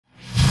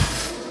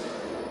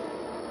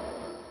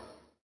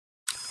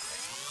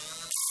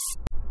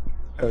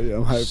Oh yeah,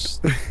 I'm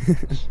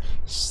hyped.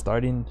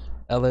 Starting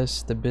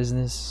Ellis, the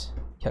business,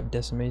 kept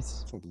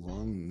decimates. It's a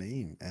long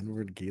name.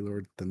 N-word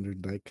Gaylord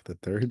Thunderdyke the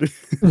Third.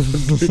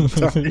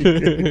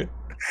 Thunderdyke.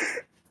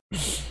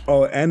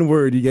 Oh,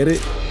 N-word, you get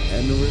it?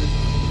 N-word.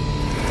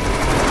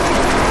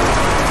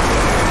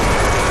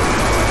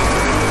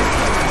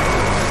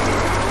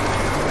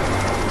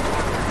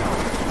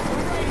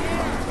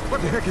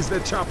 What the heck is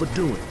that chopper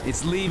doing?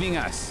 It's leaving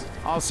us.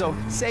 Also,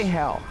 say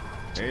hell.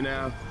 Hey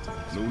now,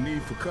 no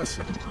need for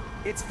cussing.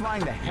 It's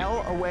flying the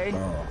hell away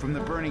from the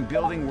burning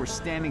building we're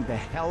standing the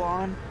hell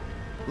on.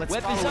 Let's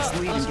follow its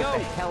lead and get the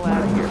hell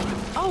out of here.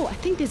 Oh, I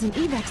think there's an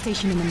evac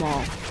station in the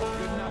mall.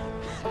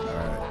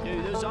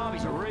 Dude, those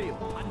zombies are real.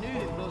 I knew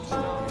they looked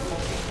zombies.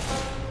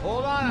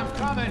 Hold on, I'm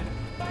coming.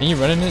 Can you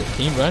run in it?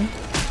 Can you run?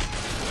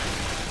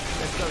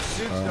 Let's go,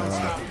 suits don't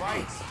stop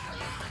fights.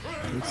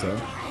 I think so.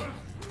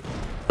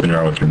 When you're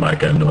on with your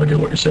mic, I have no idea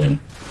what you're saying.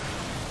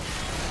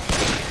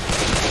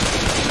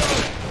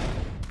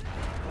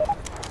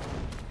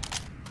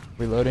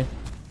 Reloading.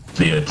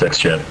 The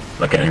text chat,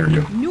 I can't hear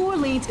you. New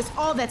Orleans is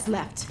all that's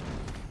left.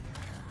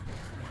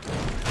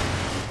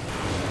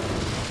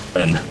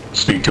 And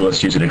speak to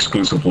us using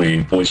exclusively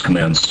voice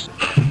commands.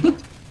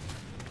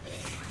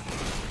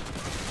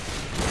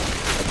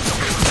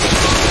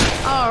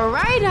 All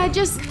right, I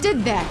just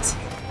did that.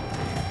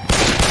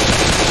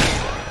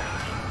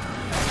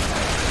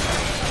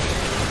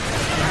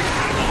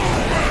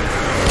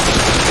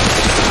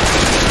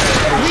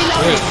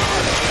 Reloading.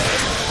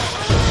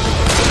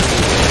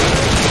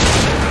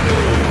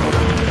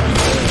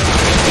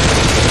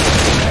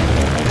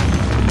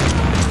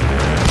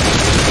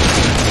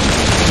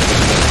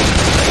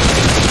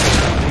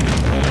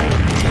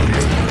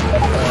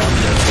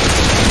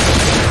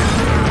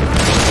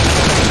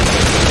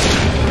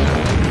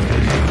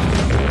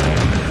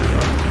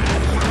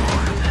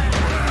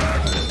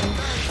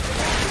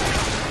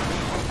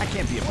 That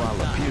can't be a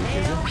bottle of puke,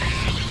 is it?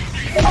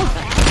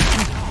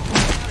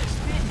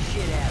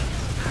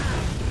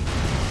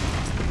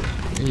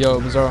 Yo,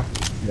 Bizarro.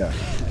 Yeah.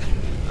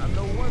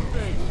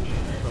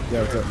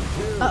 Yeah, what's up?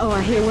 Uh-oh,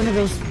 I hear one of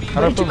those,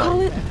 How what do I did you put call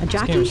my- it? A This game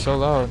jockey? is so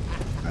loud.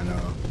 I know.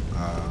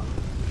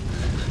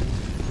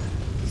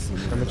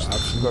 Let me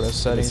just go to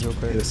settings real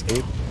quick.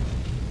 Escape.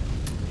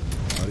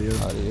 Audio.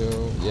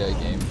 Audio. Yeah,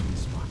 game.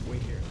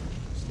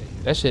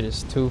 That shit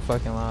is too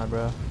fucking loud,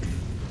 bro.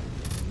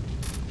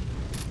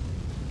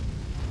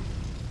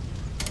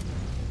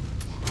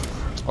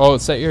 Oh,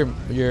 set your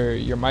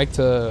mic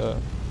to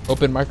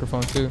open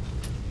microphone too.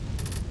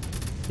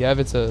 You have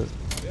it to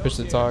push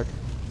to talk.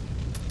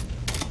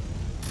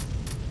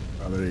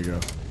 Oh, there you go.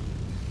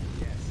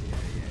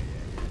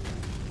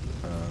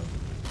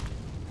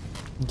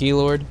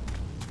 Gaylord.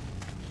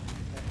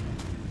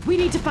 We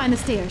need to find the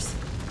stairs.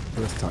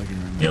 Who's talking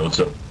right now? Yeah, what's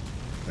up?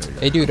 There you go.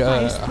 Hey, dude.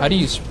 How do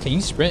you can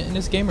you sprint in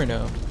this game or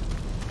no?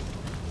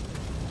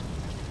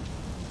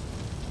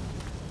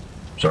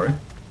 Sorry?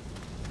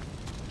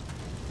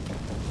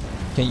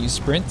 Can you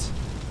sprint?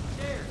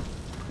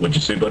 What'd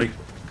you say, buddy?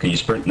 Can you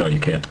sprint? No, you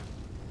can't.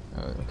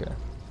 Oh, okay.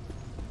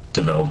 It's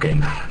a Valve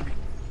game.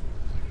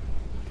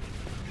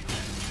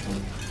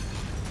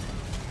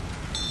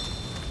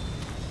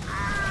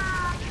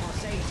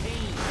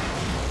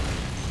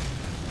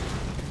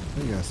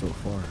 I got so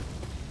far.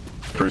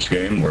 First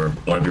game, or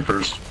one of your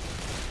first?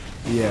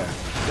 Yeah,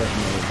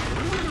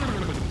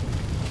 definitely.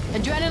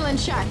 Adrenaline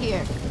shot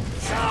here.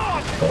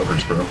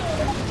 Average, bro.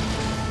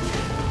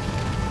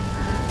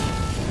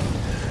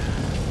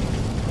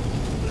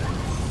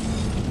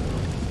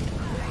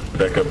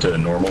 Back up to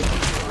normal,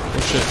 Oh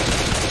shit.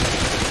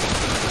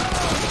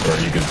 or are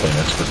you good playing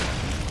expert?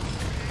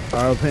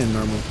 I'll pay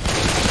normal.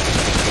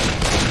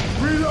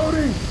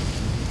 Reloading!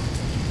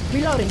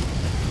 Reloading.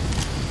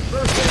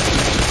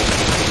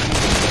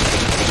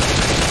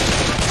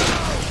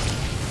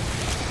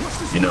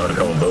 You know how to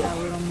call a boat?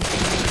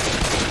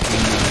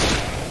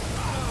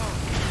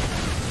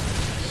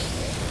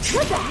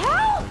 What the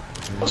hell?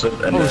 Was it?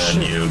 And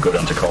then you go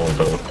down to call a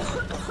boat.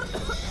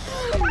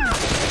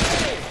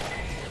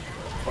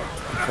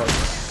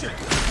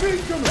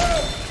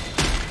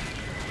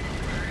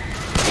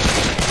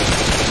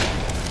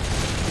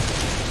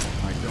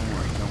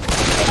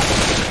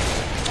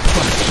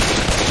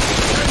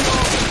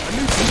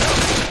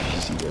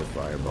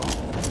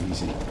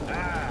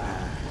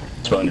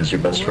 Spawn is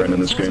your best friend in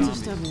this game.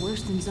 Stuff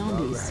worse than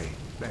zombies.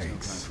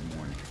 Thanks.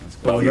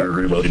 While you're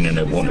reloading and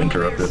it won't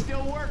interrupt it.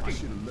 Still working.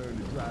 Should have learned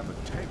to drive a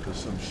tank or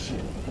some shit.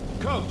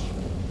 Coach,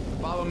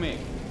 follow me.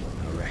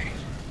 All right.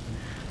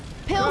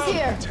 Pills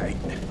here. Tight.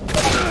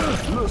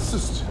 Little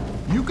sister,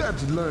 you got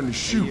to learn to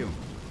shoot. You,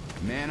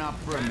 man up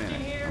for a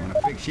minute. I'm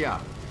gonna fix you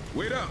up.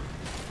 Wait up.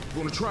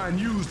 Gonna try and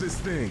use this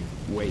thing.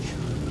 Wait.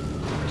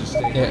 Just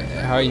stay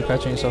Yeah. How are you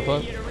patching yourself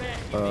up?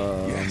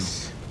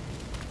 Yes.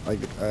 Like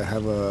I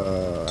had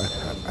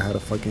a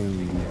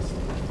fucking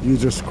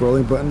user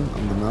scrolling button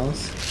on the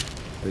mouse.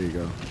 There you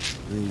go. And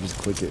then you just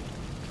click it.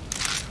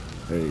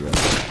 There you go.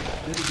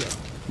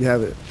 You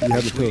have it. You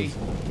have the pills.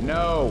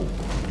 No.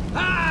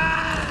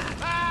 Ah!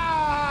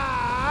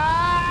 Ah!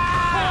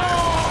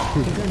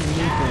 You're gonna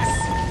need this.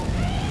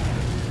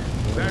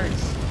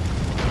 Thanks.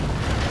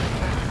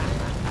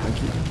 Thank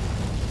you.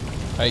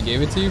 I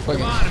gave it to you?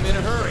 Fucking. Come on, I'm in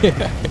a hurry. Yeah,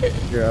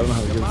 I don't know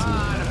how to give it Come to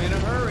on, I'm in a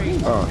hurry. you.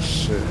 Oh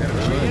shit. Get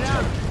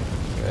out.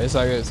 Yeah, it's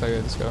all good, it's all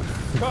good, let's go.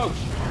 Coach,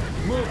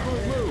 move.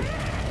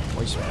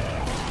 Wait,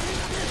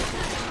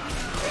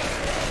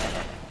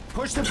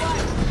 Push the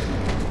button.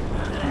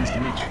 Pleased to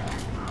meet you.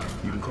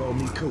 You can call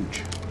me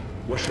Coach.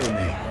 What's your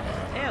name?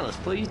 Hell, it's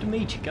pleased to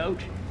meet you,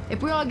 Coach.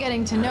 If we're all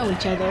getting to know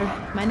each other,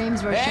 my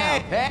name's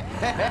Rochelle.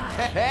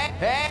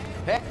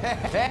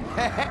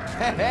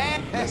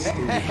 Let's stay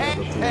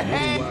together for a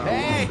little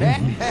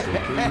while.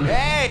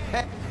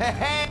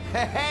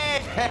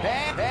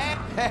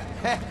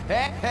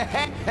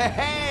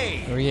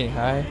 are we getting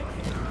high?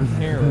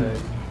 Here,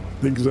 right?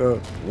 Think so.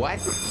 What?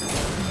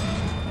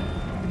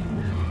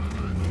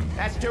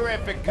 That's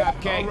terrific,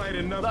 Cupcake. All right,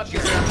 enough. Look,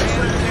 you're a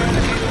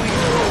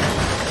man.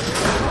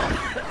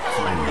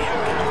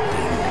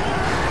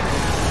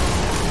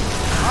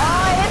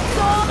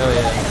 Oh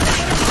yeah.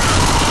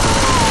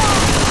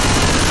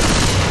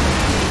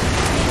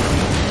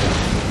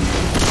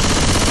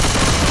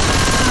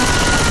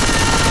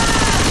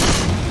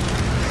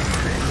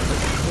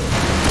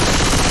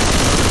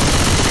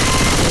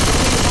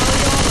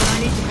 I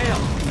need some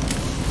help.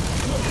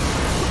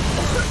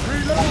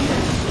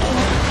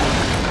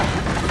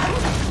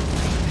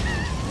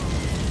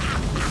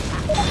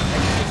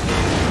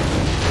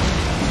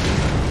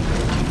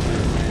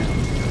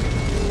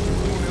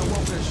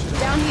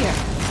 Down here.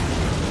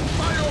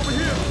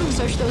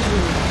 Search those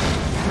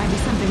rooms. Might be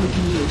something we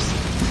can use.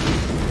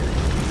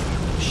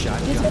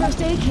 Here's a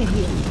first aid kit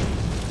here.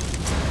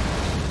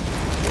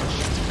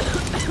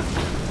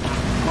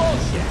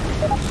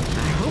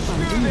 I hope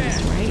I'm doing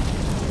this right.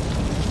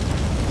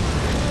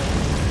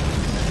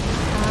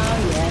 Oh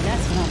yeah,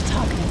 that's what I'm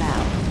talking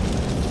about.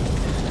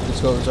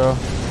 Let's go, Joe.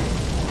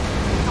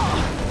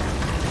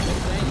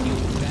 Thank you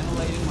for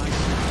ventilating my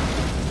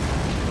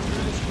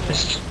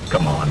Just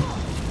come on.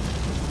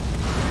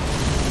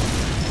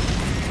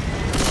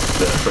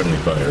 The friendly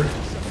fire.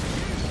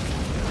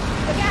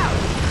 Look out!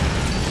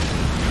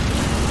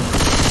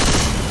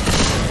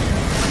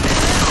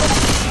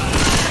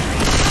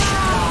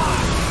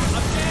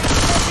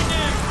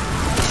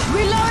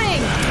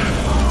 Reloading!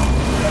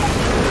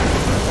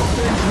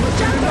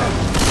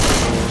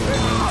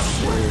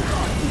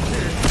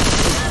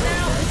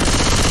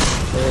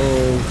 Oh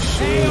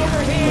shit.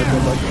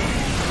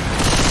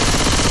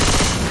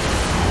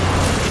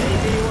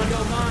 anyone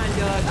don't mind,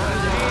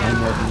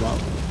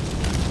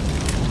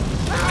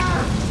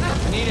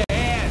 I need a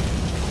hand.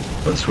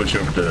 Let's switch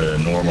over to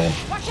normal.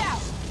 Watch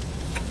out!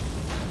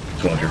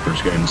 It's one of your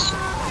first games.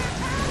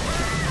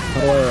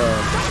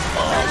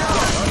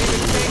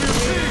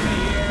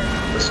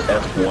 It's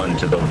F1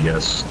 to vote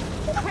yes.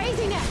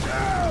 Craziness!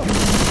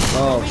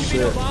 Oh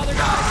shit.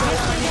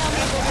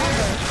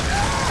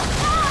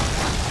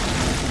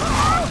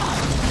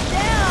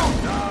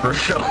 Down!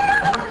 Rochelle.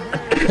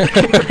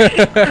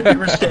 You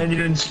were standing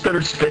in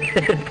spitter spin.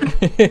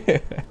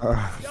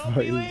 Don't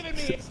be leaving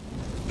me.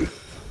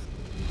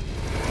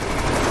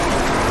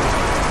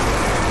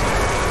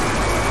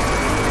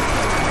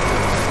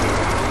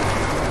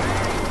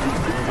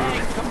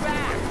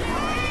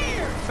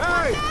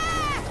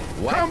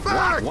 What? Come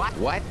back!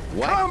 What?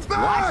 Come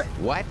back!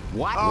 What?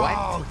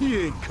 Oh,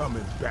 he ain't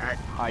coming back.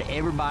 All right,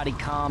 everybody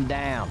calm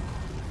down.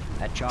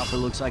 That chopper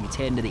looks like it's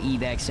heading to the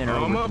evac center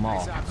I'm over at up. the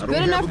mall. I don't Good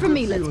have enough a for good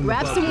me. Let's feeling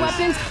grab about some this.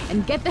 weapons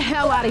and get the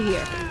hell out of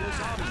here.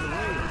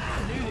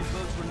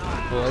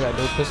 Well, I got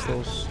no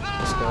pistols.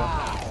 Let's go.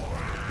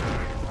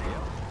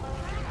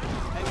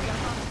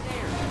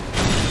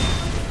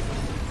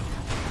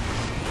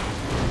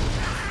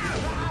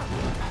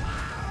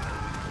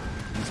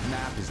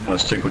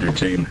 Let's stick with your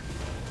team.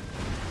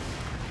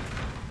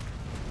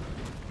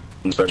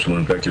 Especially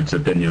when infected to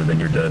pin you, then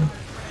you're dead.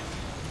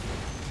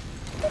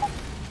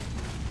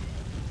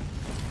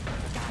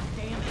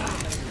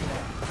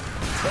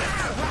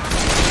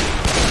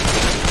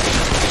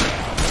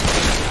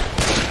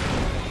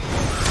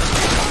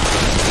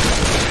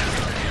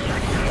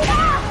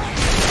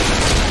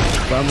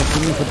 But I'm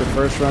assuming for the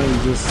first round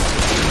you just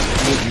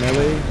use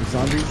melee and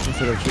zombies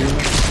instead of shooting them.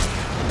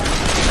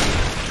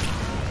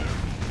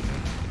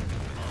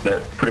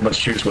 That pretty much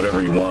choose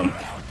whatever you want.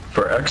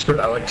 For expert,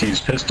 I like to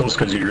use pistols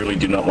because you really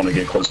do not want to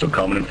get close to a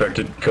common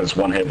infected because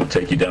one hit will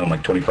take you down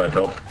like 25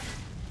 health.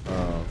 Oh,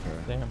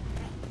 okay. Damn.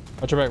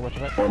 Watch your back, watch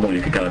your back. Normally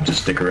you can kind of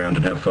just stick around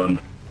and have fun.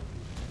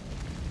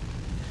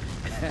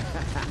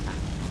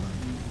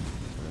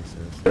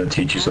 That'll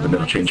teach you something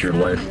that'll change your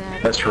life.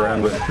 Mess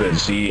around with the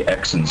Z,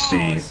 X, and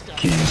C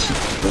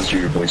keys. Those are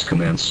your voice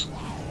commands.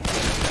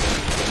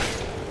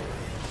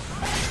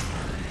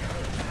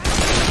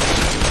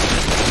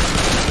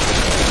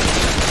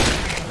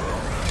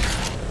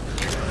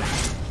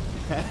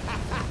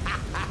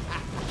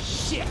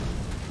 Shit.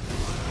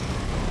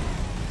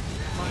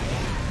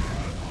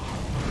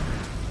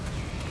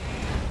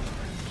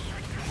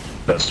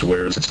 Best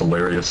wears, it's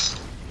hilarious.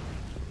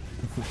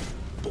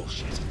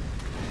 Bullshit.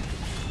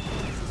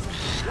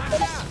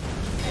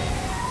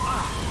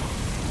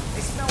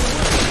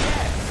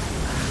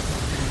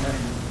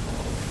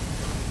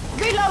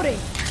 Reloading!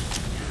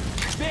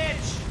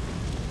 Bitch!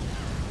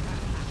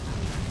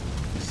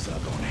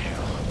 Suck on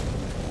hell.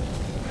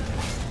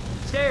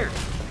 Stairs!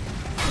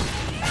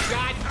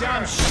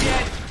 Goddamn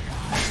shit!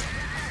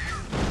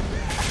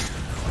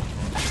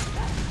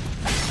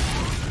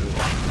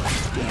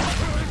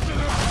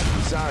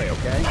 I'm sorry,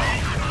 okay?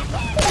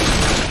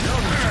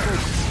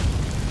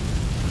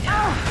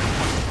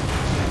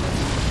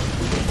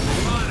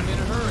 Come on, I'm in a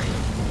hurry.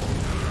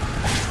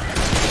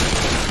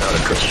 Not a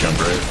Chris jump,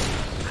 right?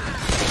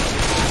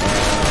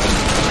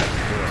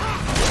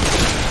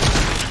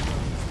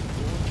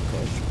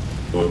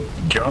 Well,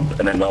 jump,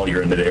 and then while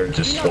you're in midair,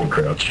 just hold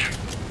crouch.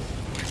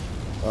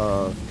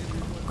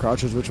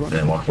 Crouch is which one?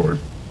 And then walk forward.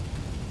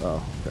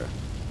 Oh, okay.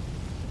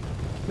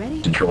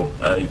 Ready? Control.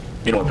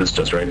 You know what this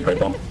does, right? Pipe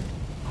bomb?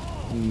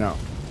 No.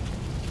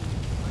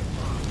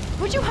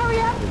 Would you hurry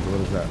up?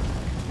 What is that?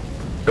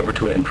 Go over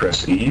to it and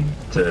press E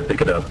to pick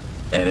it up,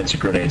 and it's a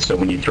grenade. So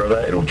when you throw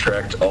that, it'll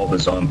attract all the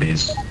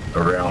zombies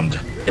around.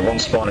 It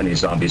won't spawn any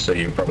zombies, so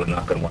you're probably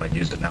not going to want to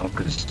use it now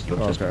because you'll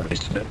just be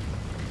wasting it.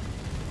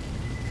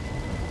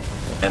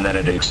 And then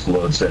it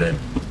explodes at it.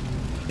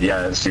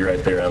 Yeah, see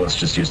right there, let's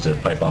just use the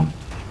pipe bomb.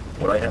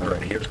 What I have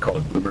right here is called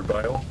a boomer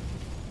bile.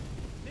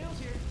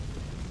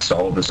 It's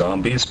all the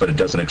zombies, but it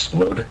doesn't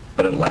explode,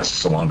 but it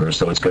lasts longer,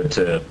 so it's good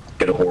to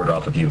get a horde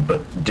off of you.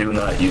 But do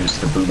not use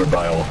the boomer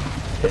bile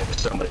if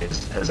somebody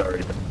has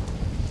already been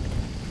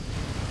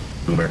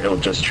boomer. It'll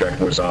just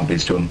attract more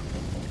zombies to him.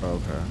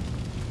 Okay.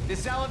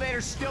 This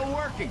elevator's still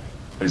working.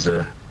 It's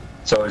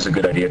always a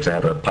good idea to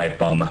have a pipe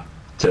bomb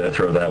to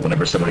throw that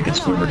whenever somebody gets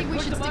Hold on, I boomered. think we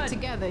should stick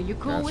together. You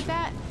cool with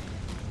that?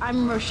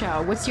 I'm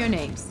Rochelle. What's your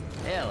names?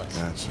 Ellis.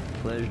 Gotcha.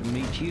 Pleasure to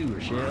meet you,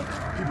 Rochelle.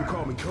 People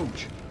call me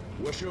Coach.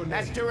 What's your name?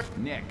 That's terrific.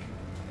 Nick.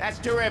 That's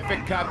terrific,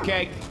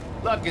 Cupcake.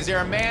 Look, is there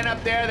a man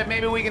up there that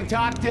maybe we can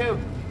talk to?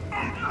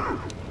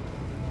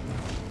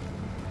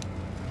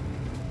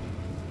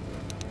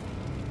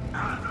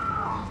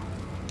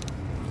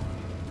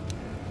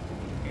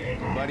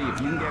 Buddy,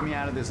 if you can get me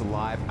out of this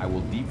alive, I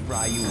will deep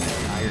fry you an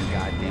entire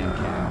goddamn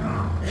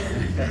cow.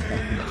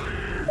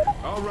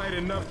 All right,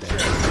 enough. Puke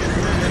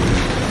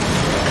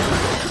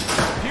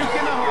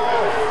in the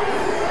hole!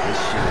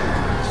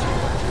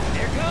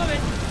 They're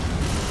coming!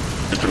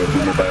 Just throw a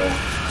boomer bile.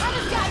 I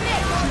just got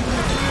Nick!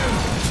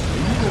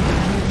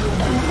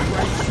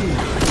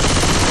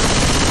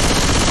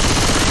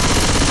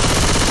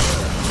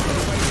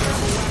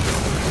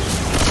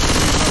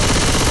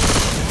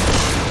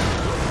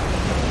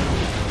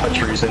 Much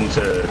reason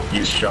to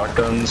use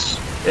shotguns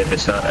if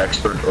it's not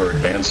expert or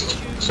advanced,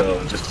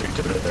 so just stick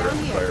to the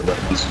rapid fire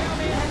weapons.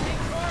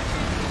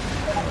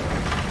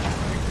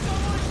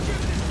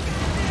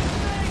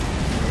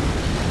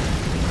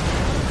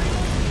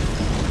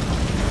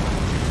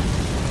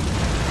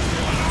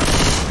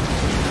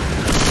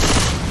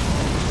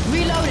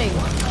 Reloading!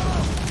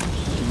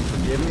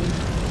 Forgive me?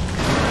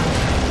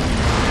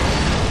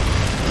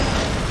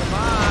 Come on,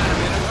 I'm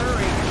in a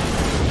hurry.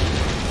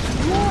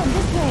 More,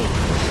 this way!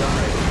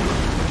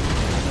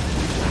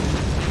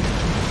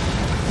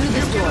 Through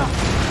this door.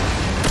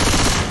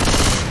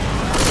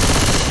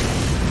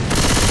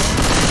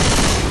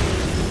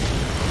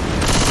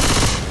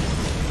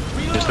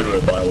 Just throw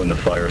a bile in the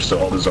fire, so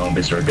all the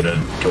zombies are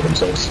gonna kill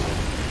themselves.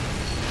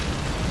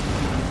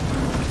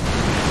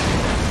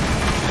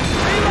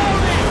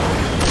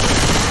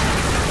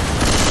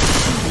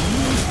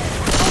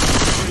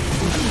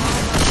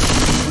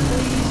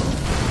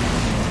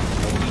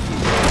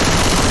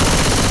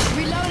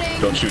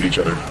 Reloading! Don't shoot each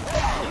other.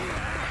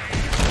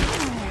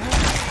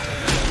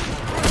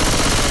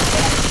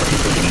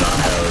 People do not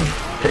have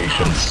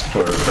patience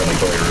for friendly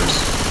players.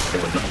 They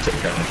would not take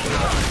damage for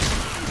that.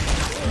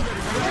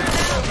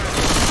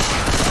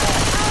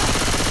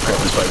 Grab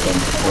this pipe bomb.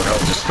 Or hell,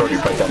 just throw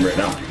your pipe bomb right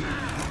now.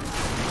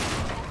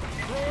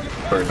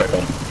 Throw your pipe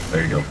bomb.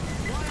 There you go.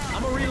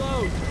 I'm a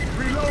reload.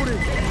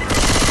 Reloading.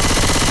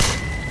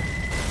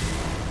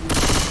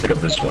 Pick up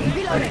this one.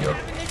 There you go.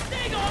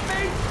 Stay on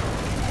me!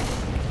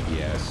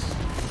 Yes.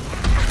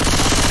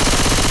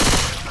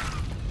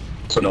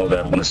 So know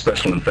that when a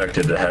special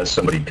infected has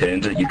somebody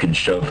pinned, you can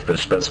shove the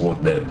special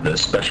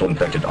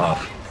infected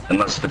off.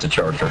 Unless if it's a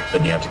charger,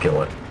 then you have to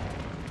kill it.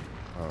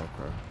 Oh,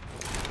 okay.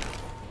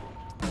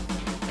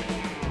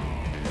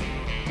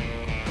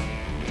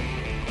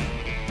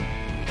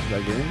 Is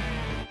that game?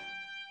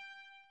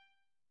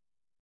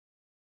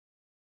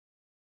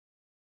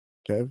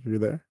 Kev, you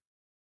there?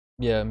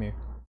 Yeah, I'm here.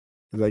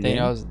 Is that I think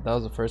game? that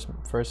was the first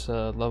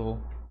level.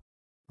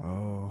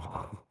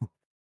 Oh.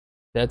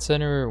 Dead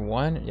Center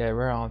 1? Yeah,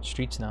 we're on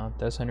streets now.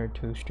 Dead Center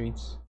 2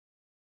 streets.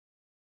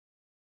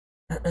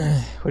 What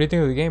do you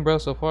think of the game, bro,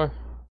 so far?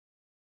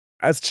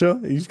 That's chill.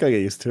 You just gotta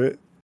get used to it.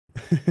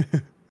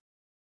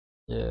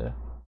 Yeah.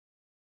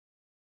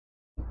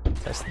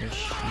 Testing the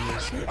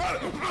shoes.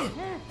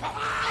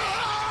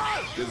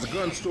 There's a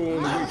gun store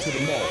on the way to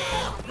the mall.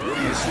 What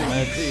do you say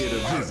we pay it a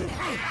visit?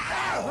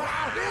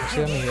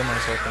 Actually, let me heal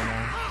myself right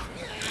now.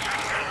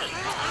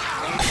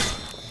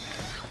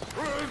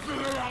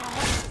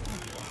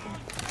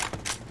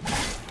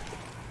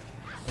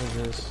 What is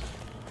this?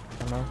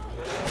 I don't know.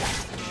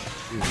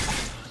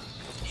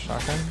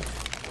 Shotgun?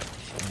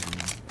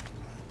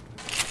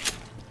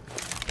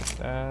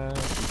 That.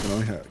 You can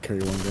only carry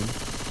one gun.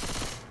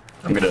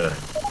 I'm gonna.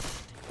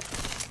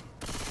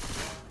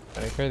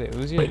 Did I carry the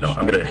Uzi? Wait, no,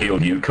 I'm gonna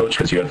heal you, Coach,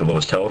 because you have the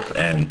lowest health,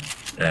 and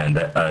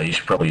you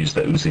should probably use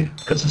the Uzi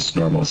because it's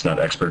normal, it's not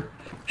expert.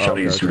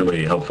 Shotty is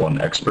really helpful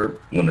on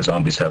expert when the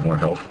zombies have more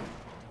health.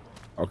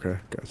 Okay,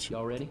 gotcha.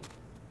 Y'all ready?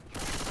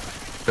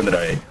 And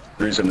the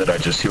reason that I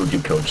just healed you,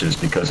 Coach, is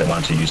because I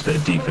want to use the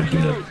defib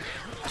unit.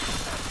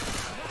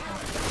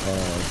 Oh,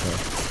 okay.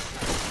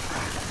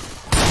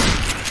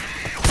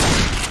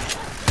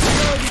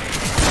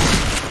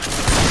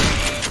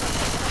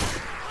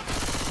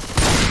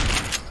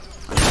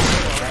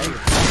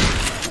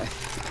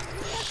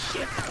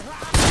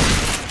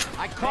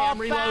 I call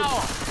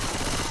foul.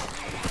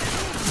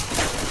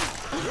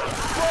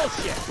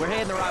 Bullshit. We're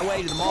heading the right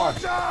way to the mall.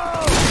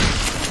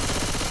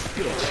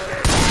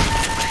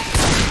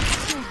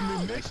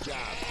 Nice job.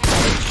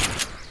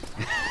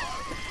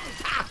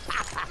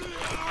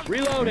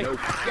 Reloading.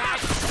 God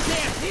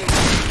damn it.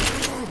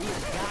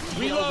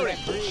 Reloading.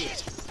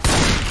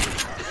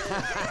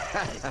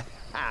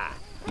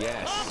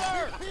 Yes.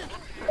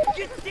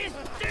 Get this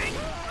thing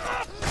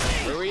up.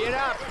 Hurry it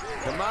up.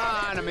 Come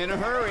on, I'm in a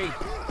hurry.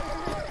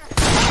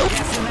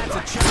 Guessing that's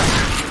a chop.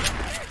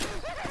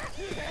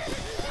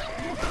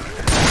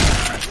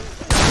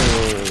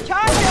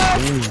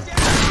 Charger!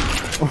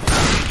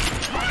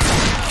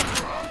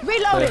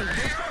 Reloading!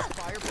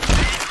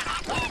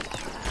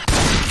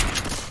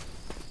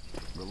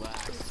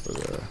 Relax. But,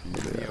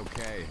 You'll be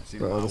okay. Seen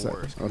a bro, lot what's that?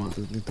 worse. Oh, Come no, on.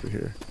 there's me through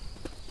here.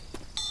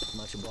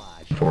 Much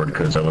obliged. Forward,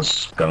 because I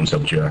got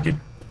himself jockeyed.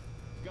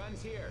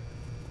 Guns here.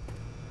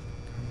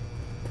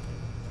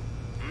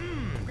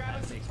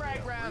 Grabbing some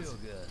frag rounds.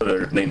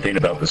 The main thing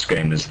about this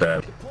game is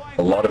that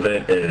a lot of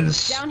it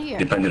is Down here.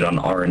 dependent on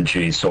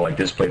RNG, so like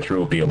this playthrough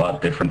will be a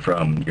lot different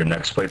from your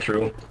next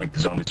playthrough. Like the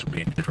zombies will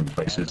be in different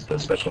places, the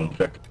special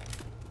effect.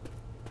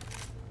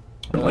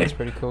 Oh, that's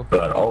pretty cool.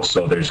 But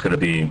also there's going to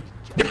be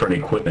different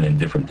equipment in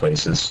different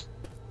places.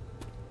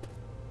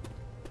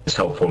 It's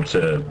helpful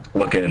to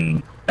look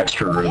in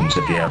extra rooms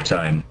if you have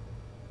time.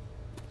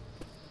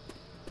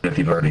 If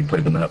you've already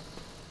played the map.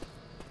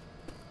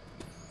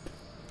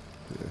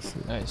 Yes,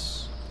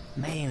 Nice.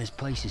 Man, this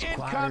place is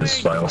quiet.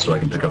 This file so I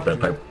can pick up that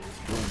pipe.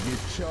 Don't get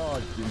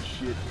charged and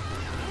shit.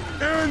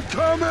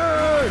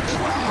 Incoming!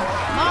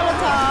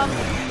 Molotov!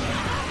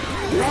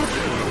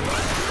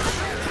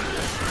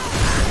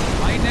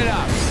 Lighten it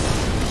up.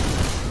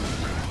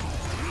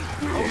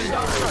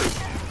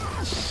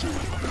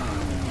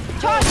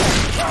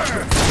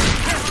 Charger!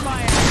 Kiss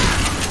my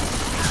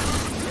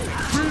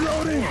ass.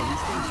 Reloading!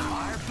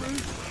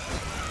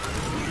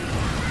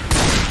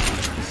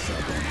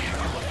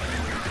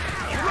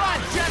 Run,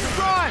 just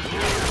run.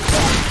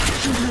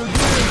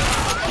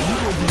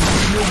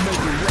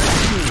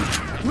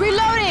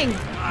 Reloading!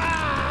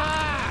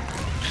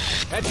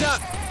 Heads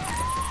up.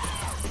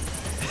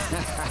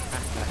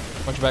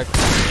 Watch your back.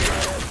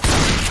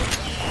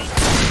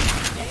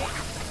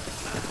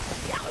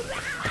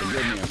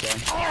 Forgive me, okay?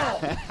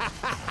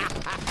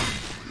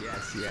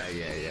 Yes,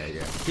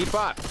 yeah. Keep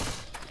up.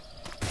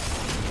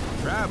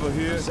 Travel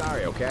here.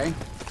 Sorry, okay?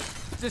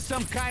 Is this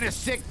some kind of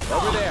sick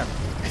over there?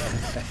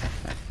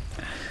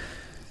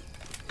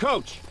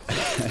 Coach.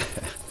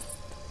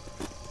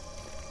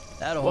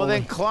 That'll Well, hold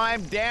then me.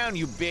 climb down,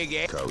 you big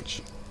ass.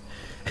 Coach.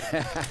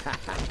 Ooh,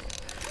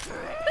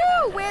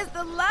 where's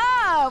the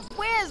love?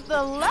 Where's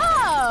the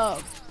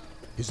love?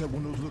 Is that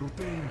one of those little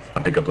things?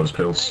 I'll pick up those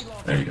pills.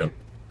 There you go.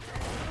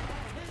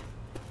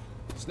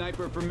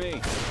 Sniper for me.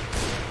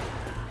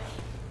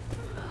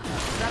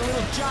 Got a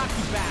little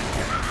jockey back.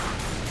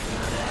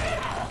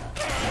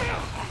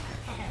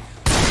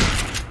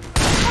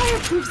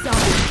 Fireproof zombie!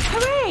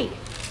 Hooray!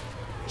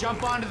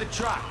 Jump onto the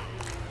truck.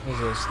 Is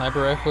a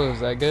sniper rifle? Is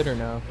that good or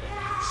no?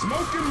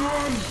 Smoking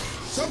one!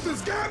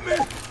 Something's got me!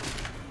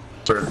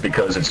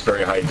 Because it's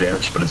very high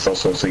damage, but it's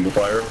also single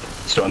fire.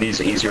 So on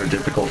these easier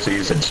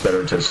difficulties, it's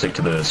better to stick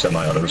to the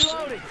semi-autos.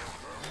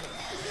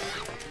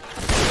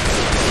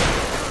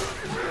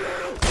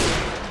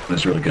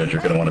 It's really good.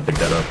 You're gonna want to pick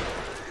that up.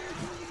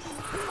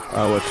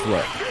 What's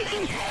what?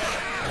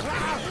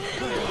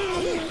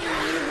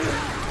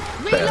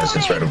 Fast,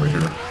 it's right over here.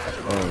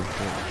 Oh,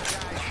 okay.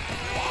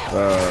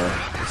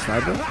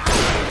 Sniper?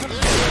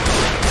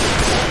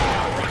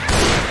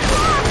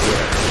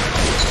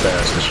 It's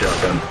fast, the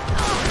shotgun.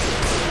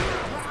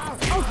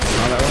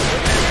 Oh, that one?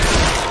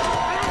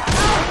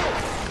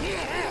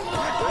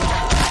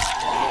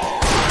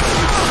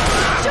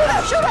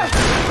 Shoot her!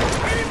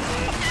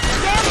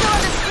 Damn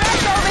doing the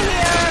stretch over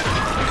here!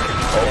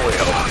 Holy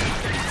hell.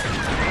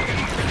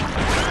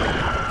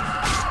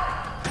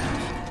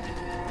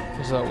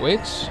 Is that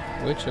witch?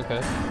 Witch,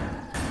 okay.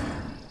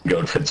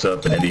 Goat fits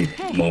up at any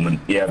moment.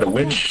 Yeah, the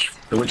witch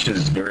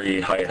is very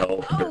high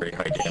health, very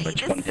high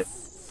damage. One hit.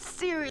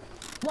 Serious.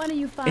 One of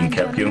you In fine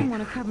cap gentlemen you.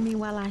 want to cover me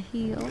while I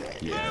heal?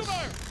 Yes.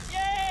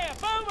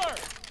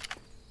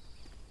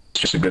 It's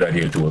just a good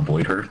idea to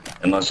avoid her,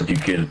 unless if you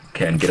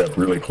can get up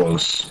really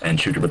close and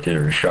shoot her with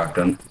your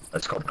shotgun.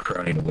 That's called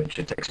crowning a witch.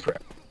 It takes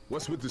practice.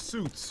 What's with the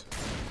suits?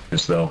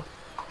 Just though,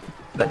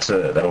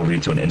 that'll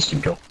lead to an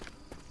instant kill.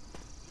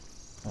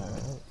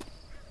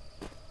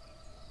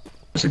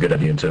 It's a good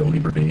idea to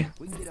leave her be.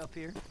 We can get up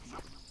here.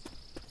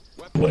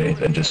 Wait,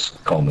 and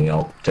just call me.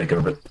 I'll take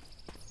over it.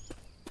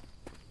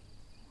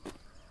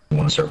 You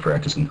want to start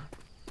practicing?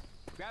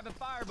 Grab a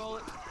fire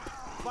bullet.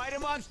 Fight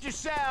amongst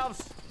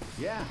yourselves.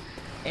 Yeah.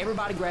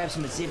 Everybody grab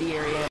some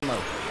incendiary ammo.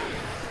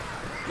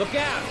 Look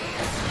out!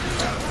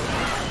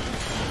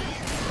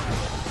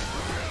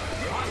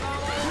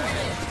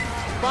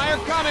 Fire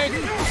coming!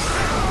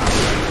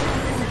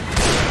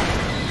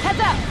 Heads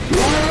up!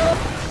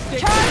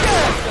 Stick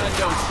Charger! gun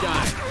don't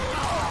shine.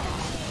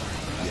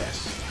 Yes.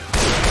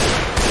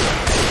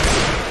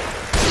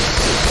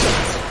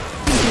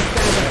 These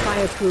guys are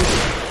fireproof.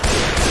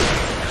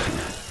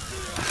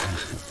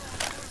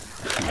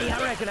 Hey, I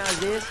recognize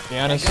this. Be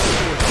honest.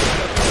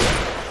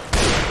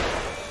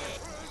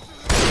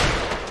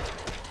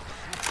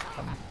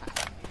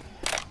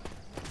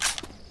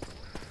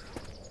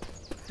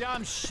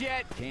 Dumb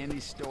shit. Candy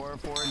store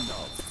for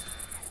adults.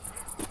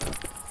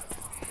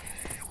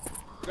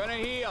 Gonna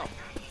heal.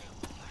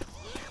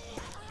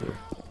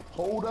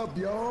 Hold up,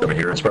 y'all. Over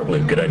here, it's probably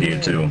a good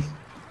idea to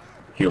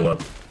heal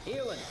up.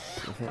 Healing.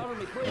 Cover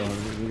me quick.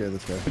 We got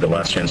this guy. The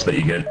last chance that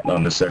you get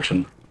on this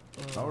section.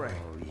 All right.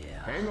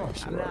 Yeah. Hang on.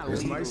 I'm not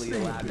This might legally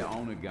sting a allowed bit. to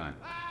own a gun.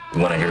 You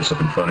want to hear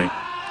something funny?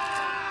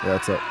 Yeah,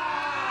 what's up?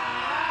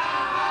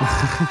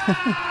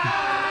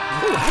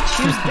 Ooh, I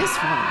choose this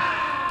one.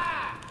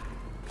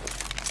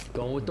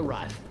 Going with the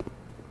rifle.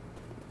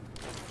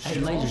 Hey,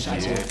 laser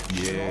sights here.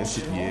 Yeah, it's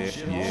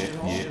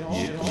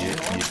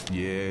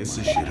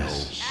a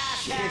shithole.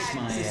 Kiss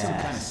my ass. Some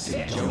kind of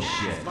sick joke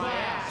shit.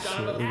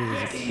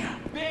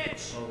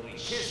 Bitch!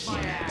 Kiss my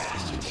ass!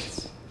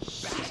 Bastards.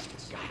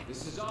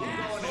 This is all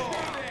going in.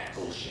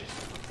 Bullshit.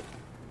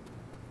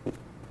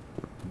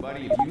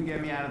 Buddy, if you can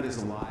get me out of this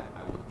alive,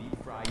 I will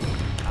deep fry you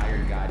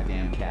entire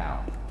goddamn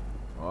cow.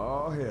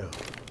 Oh, hell.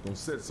 Gonna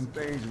set some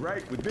things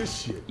right with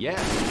this shit. Yeah.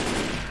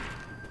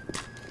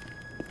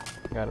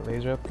 Got a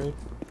laser upgrade.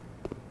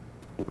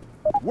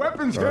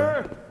 Weapons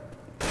here!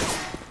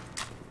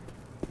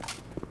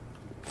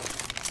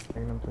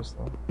 Magnum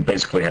pistol. You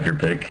basically have your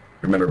pick.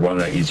 Remember, one of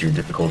the easier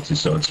difficulties,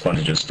 so it's fun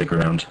to just stick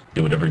around,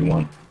 do whatever you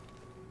want.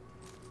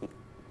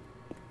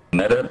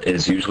 Meta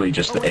is usually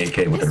just the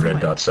AK with a red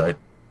dot sight.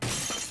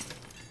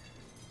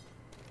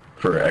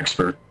 For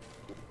expert.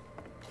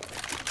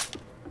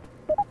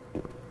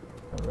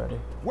 I'm ready.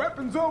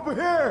 Weapons over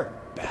here!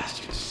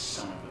 Bastard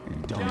son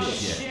of a dumb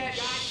shit.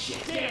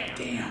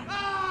 Damn.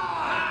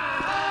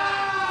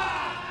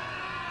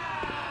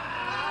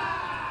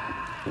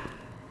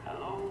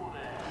 Hello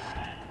there.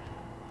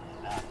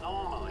 Now,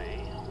 normally,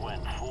 when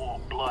 4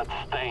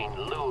 blood-stained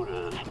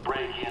looters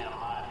break into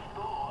my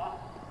store,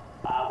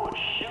 I would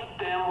shoot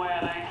them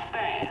where they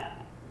stand.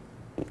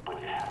 But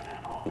you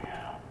haven't called me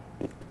out.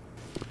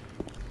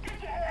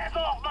 Get your hands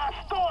off my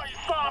store, you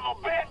son of a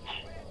bitch!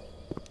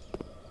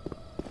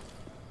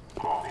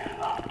 Call me at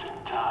an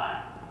opportune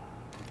time.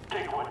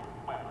 Take what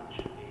weapons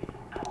you need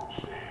and come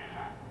upstairs.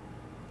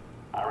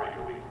 I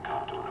reckon we can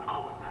come to an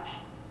accord.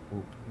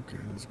 Oh, okay,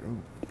 let's go.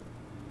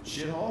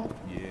 Shithole?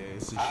 Yeah,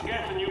 it's a I'm shithole.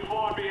 guessing you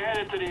four will be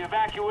headed to the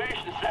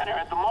evacuation center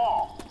at the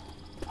mall.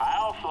 I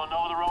also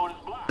know the road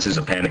is blocked. This is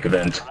a panic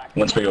event.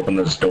 Once we open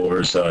those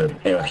doors, a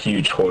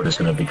huge horde is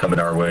going to be coming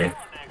our way.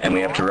 And we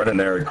have to run in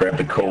there and grab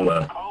the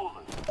cola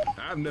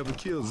I've never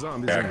killed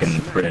zombies back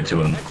and bring it to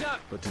them.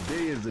 but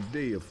today is the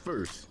day of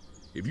first.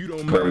 If you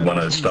don't Where we want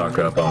to mind, stock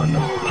up on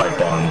pipe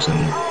bombs and...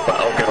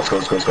 Okay, let's go.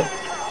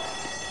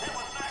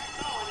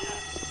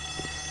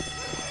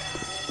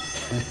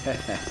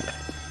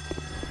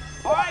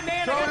 All right,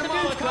 man. I got the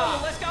dudes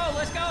coming. Let's go.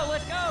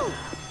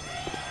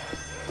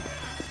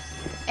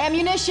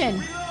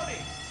 Ammunition.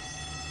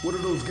 what are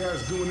those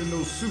guys doing in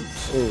those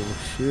suits? Oh,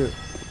 shit.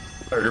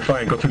 Alright, you're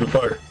fine. Go through the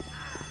fire.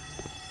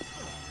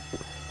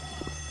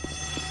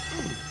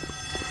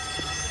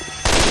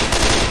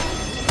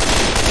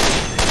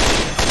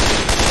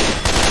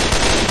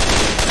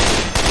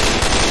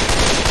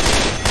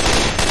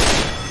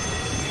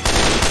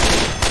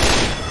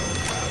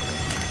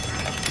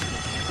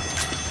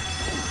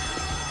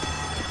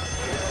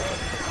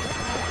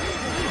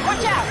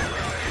 Watch out!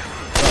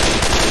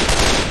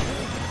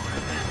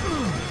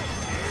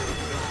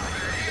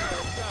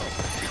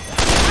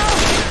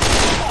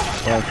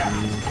 Fuck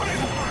you.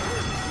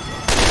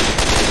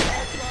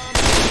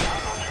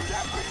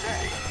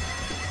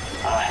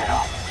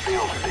 Hell,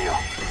 seal steel.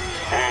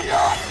 There you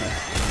are.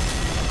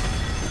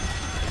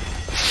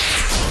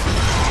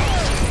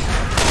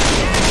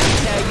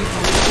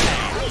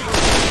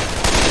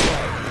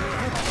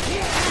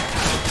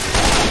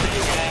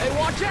 Hey,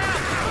 watch out!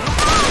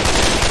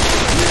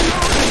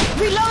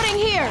 Reloading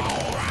here!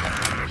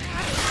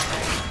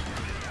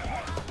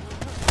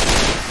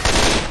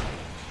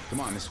 Come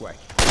on, this way.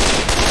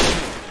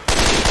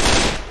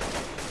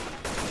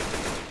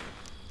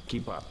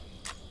 Keep up.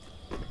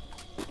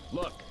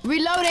 Look.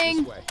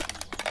 Reloading.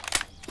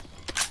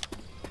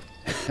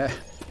 This way.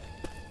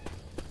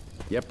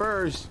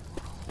 Yippers.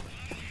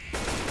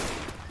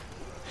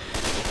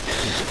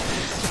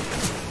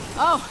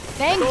 Oh,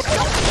 thanks.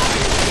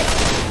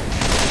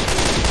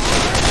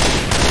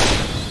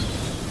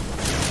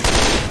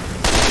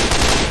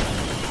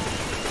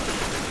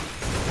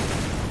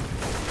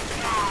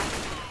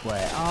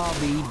 Well, I'll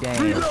be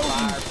damned.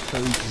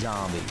 Fireproof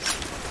zombies.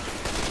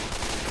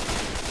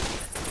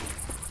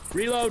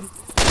 Reload.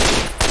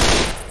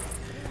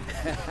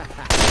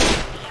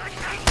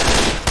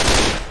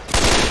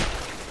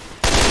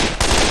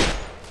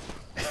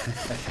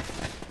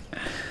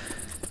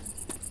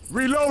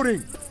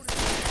 Reloading!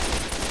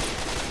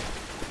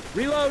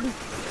 Reload.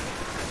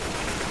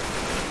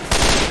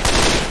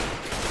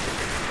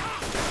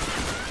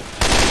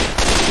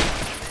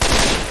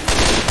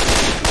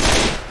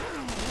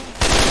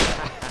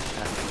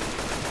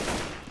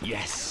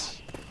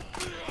 Yes.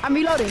 I'm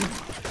reloading.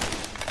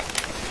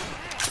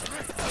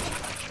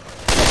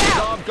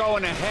 Dog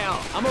going to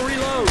hell. I'm a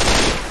reload.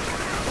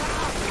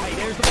 Hey,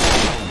 there's the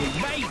ball. We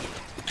made it.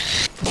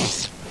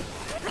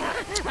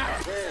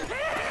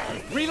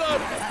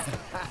 Reload.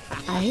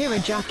 I hear a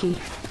jockey.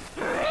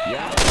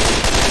 Yeah.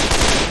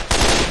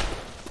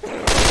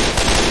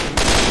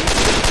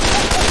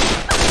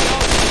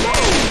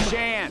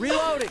 Chance.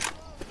 Reloading.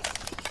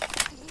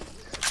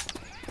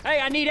 Hey,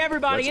 I need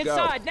everybody Let's go.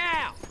 inside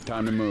now.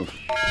 Time to move.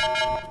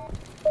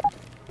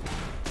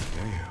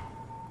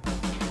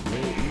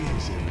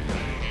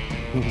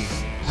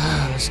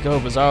 Let's go,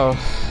 Bizarro.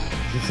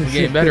 We're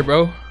getting better,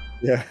 bro.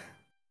 Yeah. Let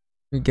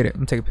me get it.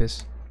 I'm taking a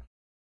piss.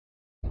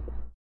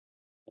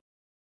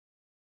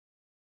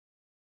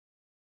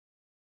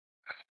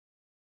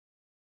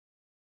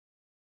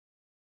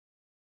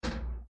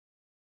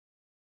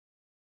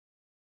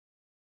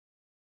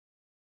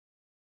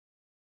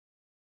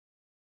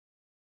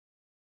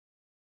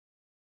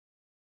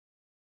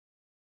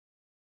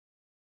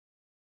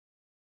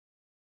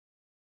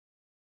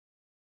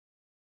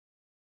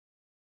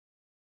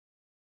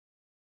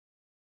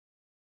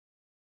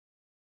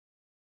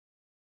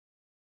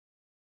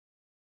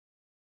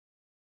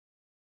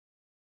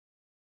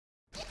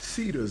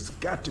 Cedar's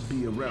got to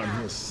be around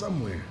here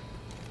somewhere.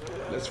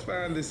 Let's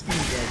find this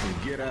evac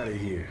and get out of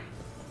here.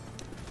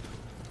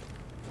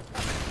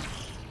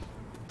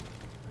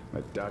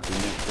 Let Dr.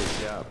 Nick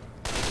fix you up.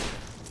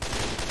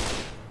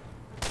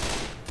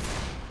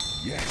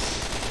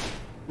 Yes.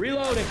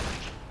 Reloading.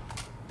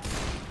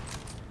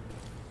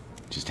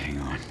 Just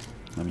hang on.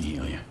 Let me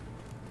heal you.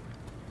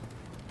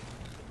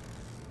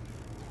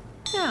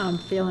 Now I'm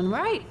feeling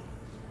right.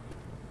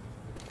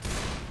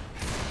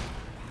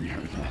 You're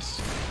a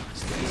mess.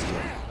 Stay still.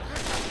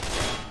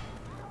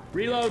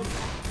 Reload.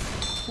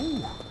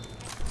 Ooh.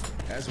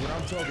 That's what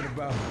I'm talking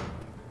about.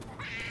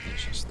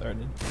 She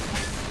started.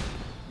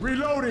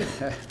 Reloading.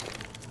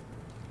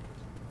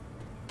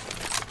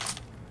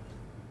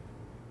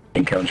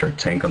 Encounter a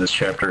tank on this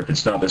chapter. If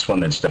it's not this one,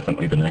 that's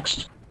definitely the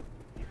next.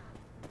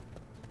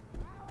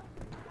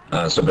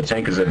 So the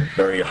tank is a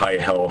very high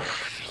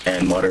health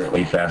and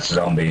moderately fast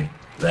zombie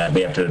that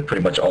we have to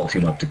pretty much all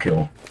team up to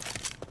kill.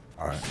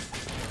 Alright.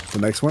 The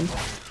next one?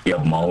 You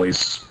have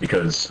mollies,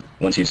 because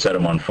once you set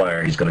him on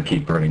fire, he's going to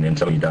keep burning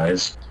until he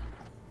dies.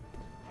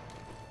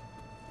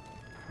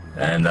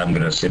 And I'm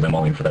going to save my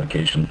molly for that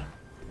occasion.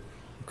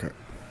 Okay.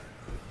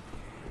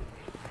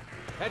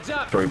 Heads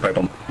up. Story pipe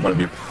on one of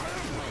you.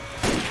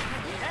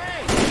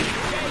 Hey,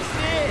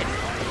 chase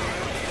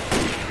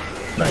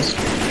Nice.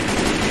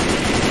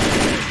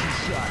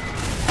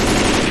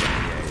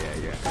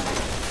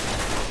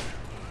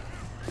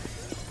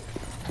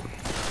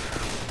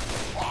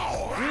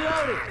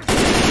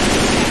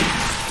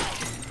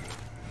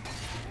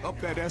 Up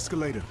that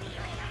escalator.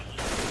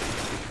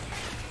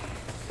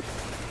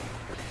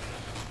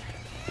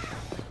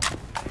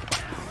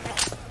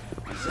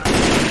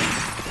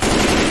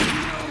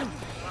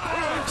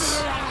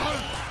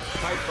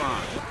 Pipe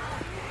bomb.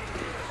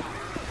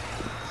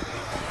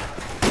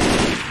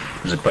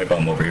 There's a pipe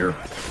bomb over here.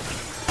 Pipe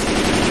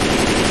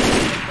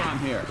bomb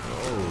here.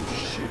 Oh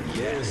shit!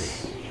 Yes.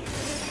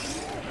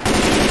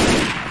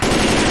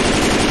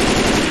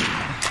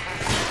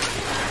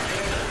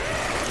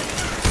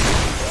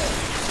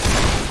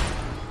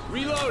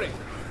 Reloading.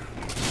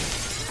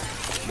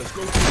 Let's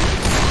go.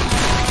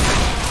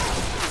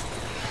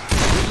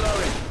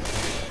 Reloading.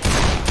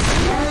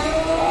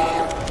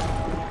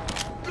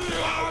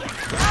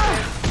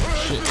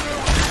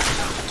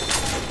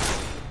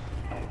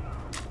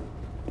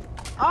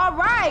 All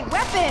right,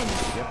 weapon.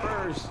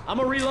 Yippers. I'm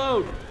a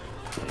reload.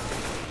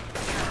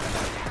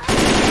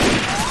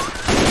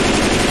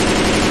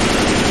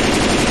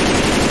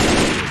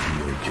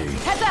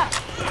 Heads up.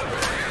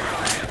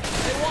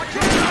 Hey, watch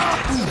out!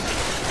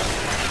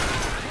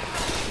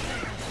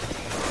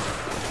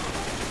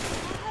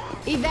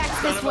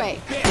 Evac this way.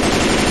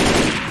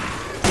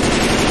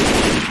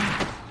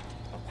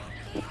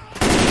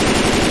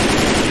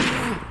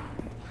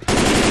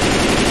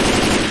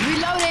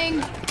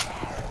 Reloading.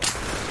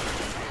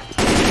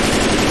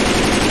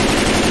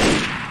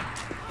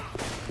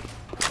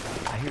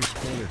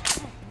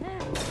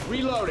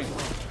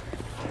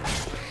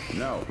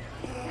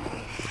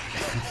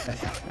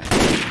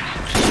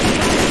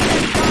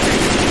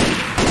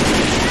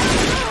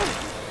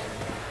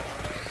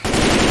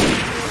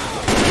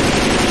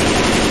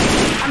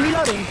 I'm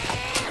reloading.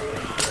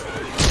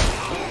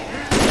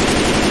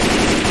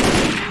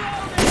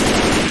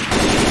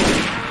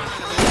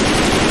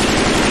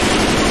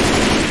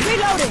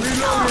 Reloading.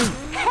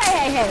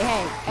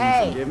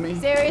 Hey. Forgive me?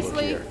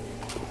 Seriously?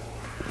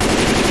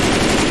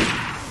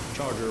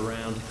 Charger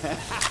around.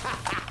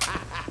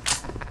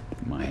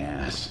 My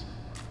ass.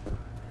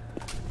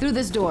 Through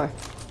this door.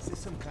 Is this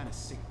some kind of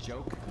sick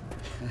joke?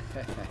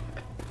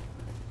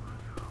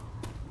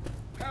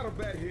 Paddle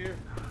back here.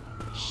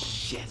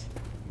 Shit.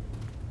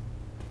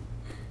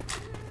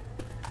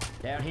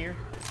 Down here?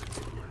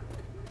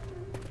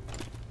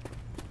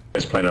 You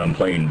guys plan on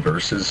playing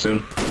versus soon?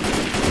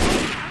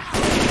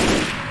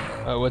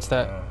 What's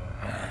that?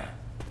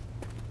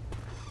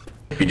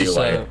 If you do So-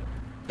 like,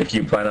 if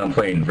you plan on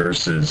playing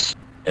versus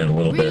in a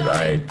little bit,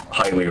 I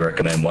highly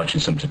recommend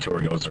watching some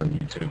tutorials on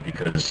YouTube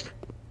because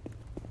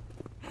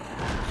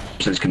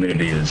this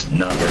community is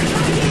not very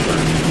forgiving.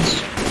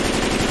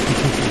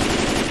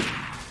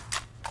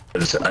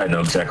 I know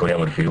exactly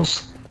how it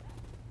feels.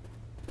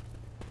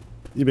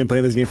 You've been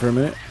playing this game for a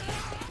minute?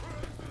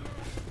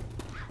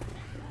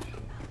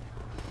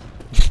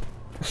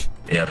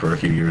 Yeah, for a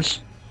few years.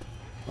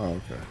 Oh,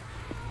 okay.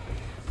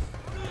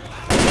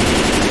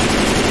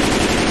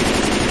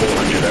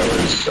 400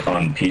 hours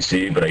on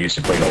PC, but I used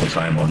to play it all the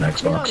time on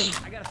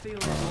Xbox. I got a feeling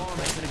this alarm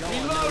is gonna go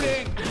on.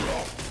 Reloading!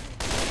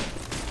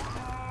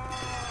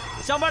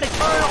 Somebody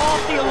turn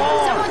off the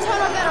alarm! Someone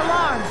turn off that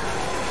alarm.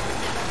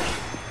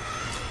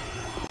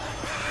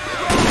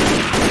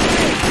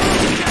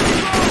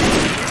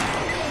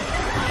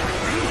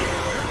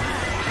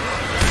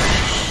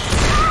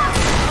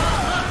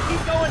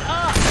 Keep going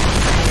up!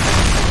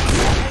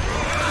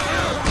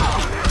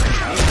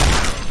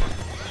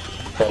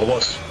 Follow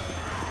us.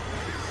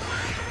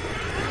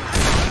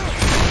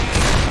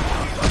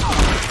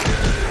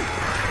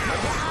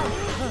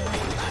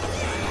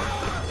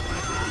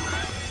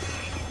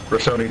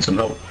 Rousseau needs some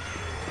help.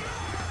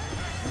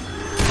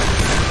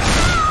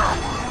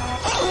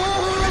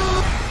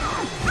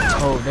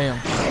 Oh damn!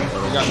 You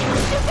got me.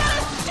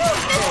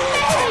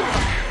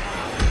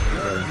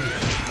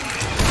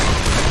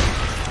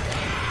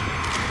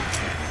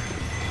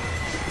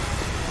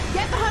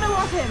 Get the hunter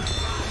off him.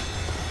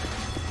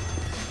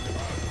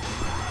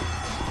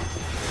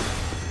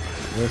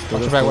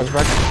 Watch your back. Watch your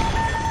back.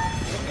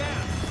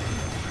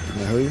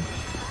 Can I heal you?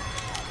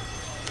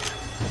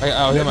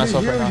 I'll heal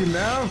myself right Heal now. you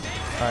now.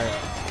 All right.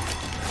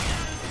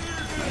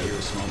 You're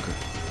a smoker.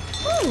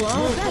 Ooh,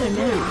 all better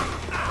now.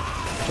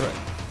 That's right.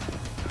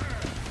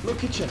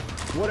 Look at you.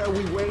 What are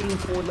we waiting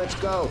for? Let's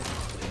go.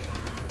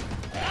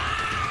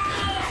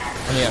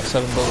 I only have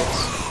 7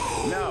 bullets.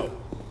 No.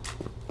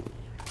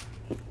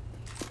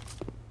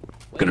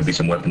 Gonna be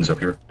some weapons up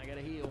here. I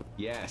gotta heal.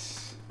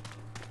 Yes.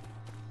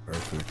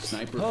 Perfect.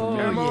 Sniper for Oh,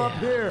 me. Ammo yeah.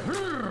 up there.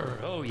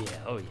 Oh yeah,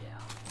 oh yeah.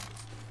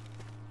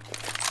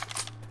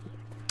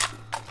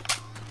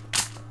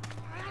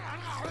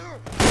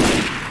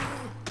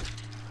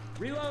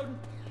 Reload.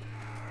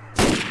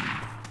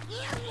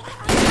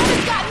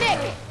 Hunter's got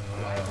Nick.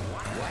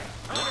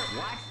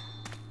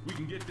 We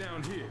can get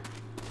down here.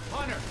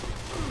 Hunter!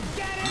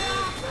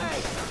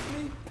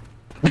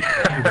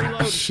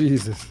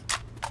 Jesus.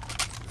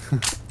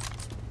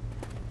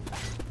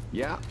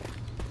 Yeah.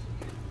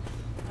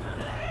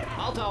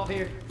 Molotov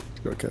here. Let's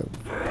go, Kevin.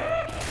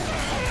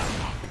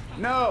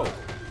 No.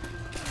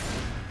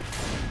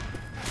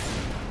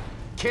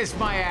 Kiss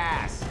my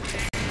ass.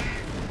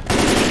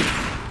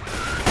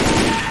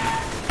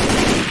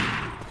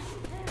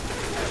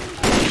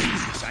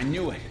 Jesus, I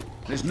knew it.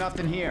 There's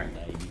nothing here.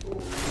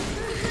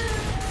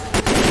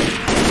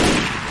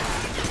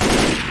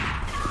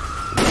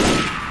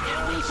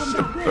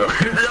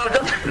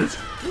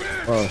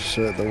 Oh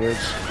shit, the witch.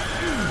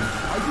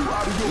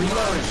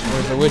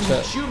 Where's the witch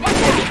at?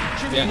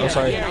 Yeah, I'm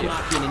sorry. Yeah, I'm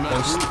not feeling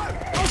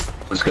that.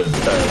 It's good.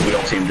 We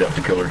all teamed up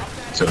to kill her,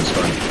 so it's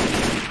fine.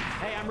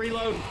 Hey, I'm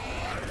reloading.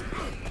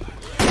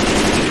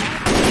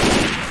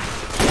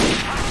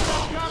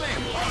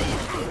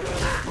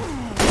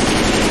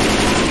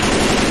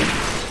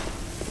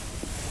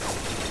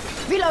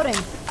 Reloading.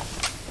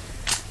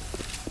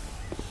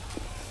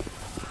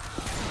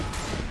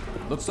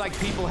 Looks like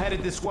people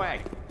headed this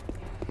way.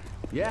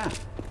 Yeah.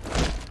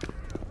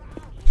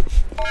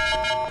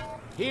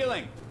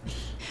 Healing.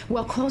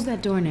 Well, close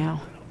that door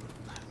now.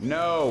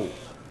 No.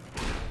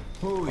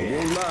 Oh, I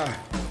won't lie.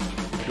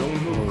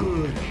 Don't look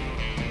good.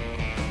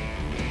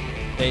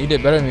 Yeah, you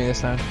did better than me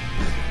this time.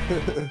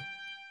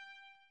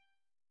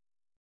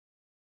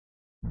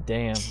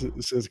 Damn.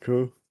 This is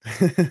cool.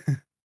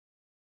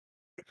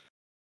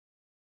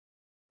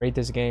 Rate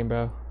this game,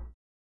 bro.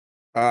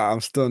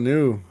 I'm still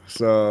new,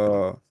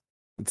 so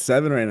it's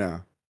 7 right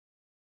now.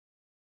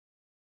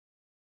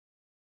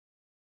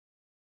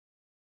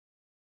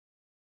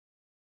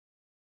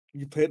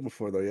 You played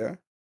before though, yeah?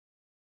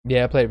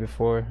 Yeah, I played it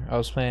before. I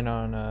was playing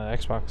on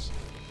Xbox. A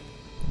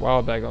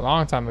while back, a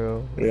long time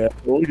ago. Yeah,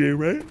 old game,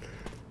 right?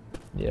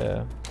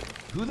 Yeah.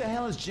 Who the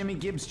hell is Jimmy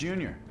Gibbs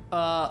Jr.?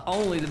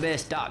 Only the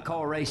best stock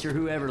car racer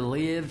who ever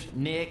lived,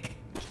 Nick.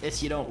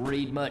 Guess you don't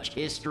read much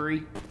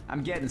history.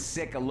 I'm getting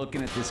sick of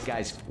looking at this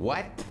guy's...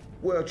 What?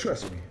 Well,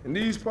 trust me, in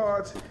these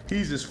parts,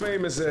 he's as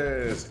famous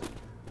as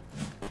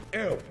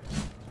Elvis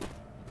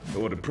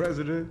or the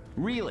president.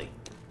 Really?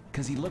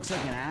 Because he looks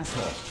like an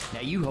asshole.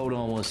 Now you hold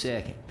on 1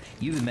 second.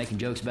 You've been making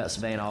jokes about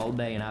Savannah all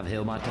day and I've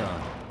held my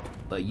tongue.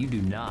 But you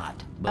do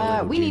not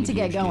belittle we need to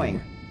Jimmy get Gibbs going.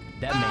 Jr.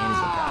 That man is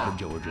the pride of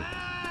Georgia.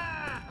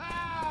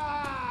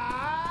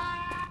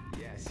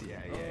 Yes, yeah.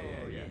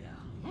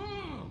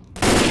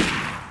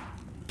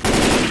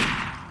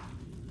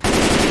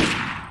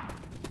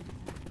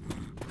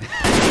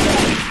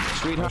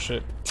 Oh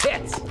shit.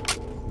 Tits!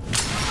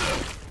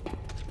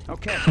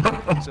 Okay,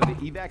 so the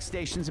evac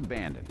station's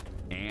abandoned.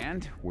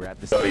 And we're at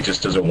the... So he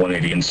just does a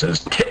 180 and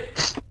says,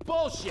 "Tits."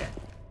 Bullshit!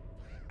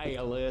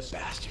 ALS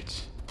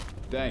bastards.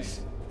 Thanks.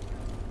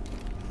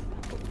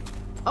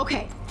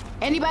 Okay.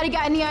 Anybody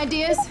got any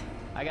ideas?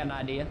 I got an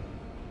idea.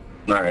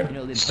 Alright, You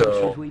know them so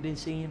posters we've been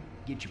seeing?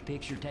 Get your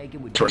picture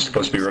taken with... we're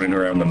supposed to be running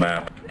around the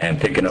map and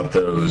picking up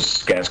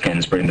those gas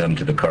cannons, bringing them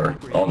to the car.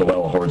 All the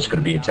while, a horde's going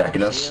to be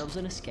attacking us. Ourselves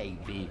an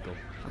escape vehicle.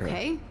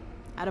 Okay.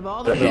 Out of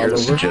all the That here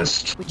is vehicles,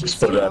 just which is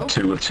split up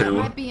 0, 2 of that 2.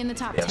 might be in the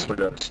top Yeah, 10. split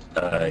up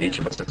each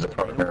of us as a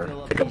partner,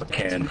 pick up a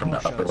can from the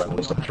upper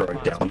levels and throw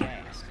it down.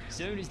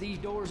 Soon as these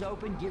doors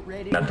open, get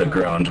ready And at the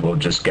ground, we'll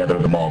just gather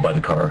them all by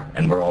the car,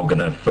 and we're all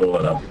gonna fill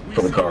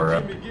the car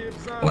up,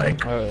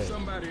 like,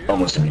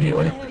 almost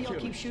immediately. Y'all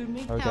keep shooting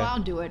me? No, I'll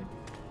do it.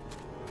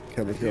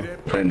 Okay, let's go.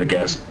 Putting the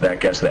gas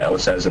that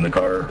Ellis has in the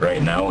car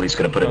right now, he's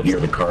gonna put it near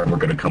the car, and we're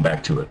gonna come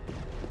back to it.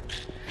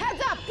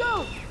 Heads up,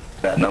 go!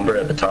 That number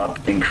at the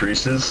top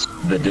increases,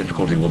 the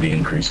difficulty will be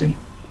increasing.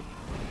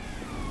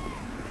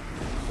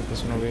 Put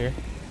this one over here.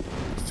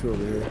 There's 2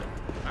 over here.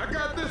 I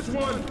got this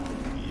one.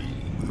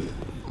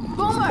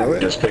 Boomer!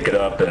 Just pick it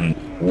up and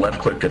left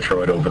click to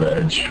throw it over the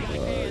edge.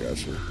 I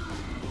got you.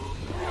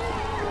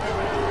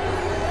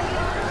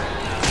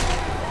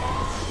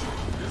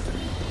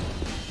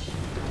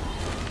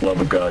 Love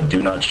of God,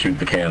 do not shoot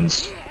the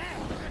cans.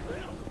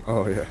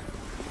 Oh, yeah.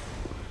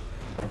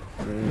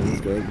 Man, this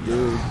guy's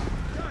good.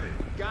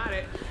 Got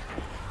it.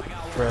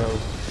 Bro.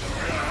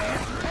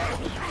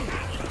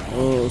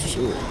 Oh,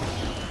 shit.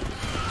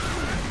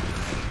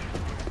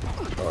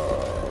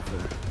 Oh,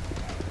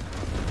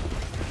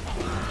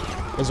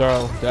 Is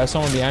there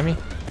someone behind me?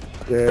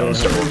 yeah. Don't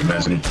start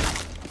organizing.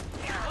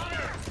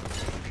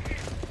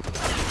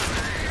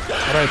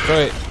 How do I throw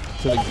it?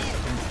 To the...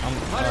 I'm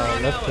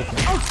left clicking.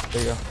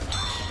 There you go.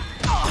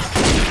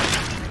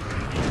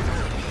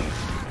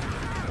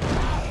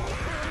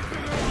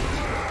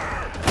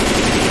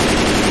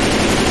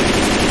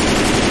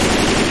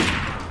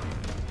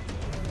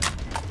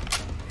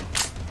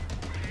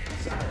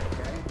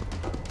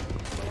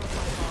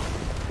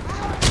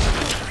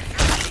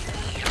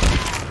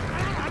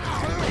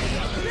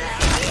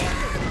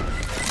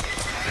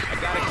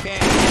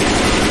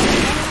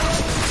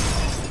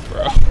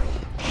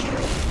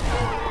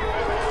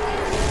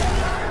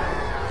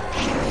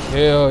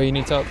 Yo, he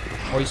needs help.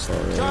 Oh, he's sorry.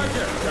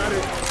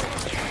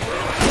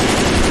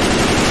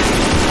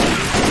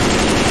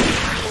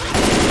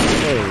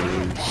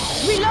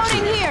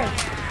 Reloading here!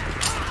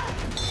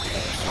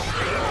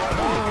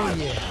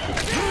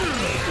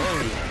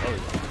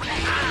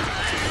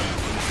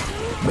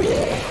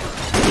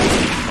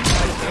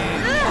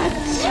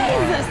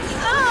 Jesus!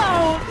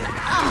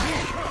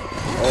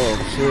 Oh,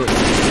 shit.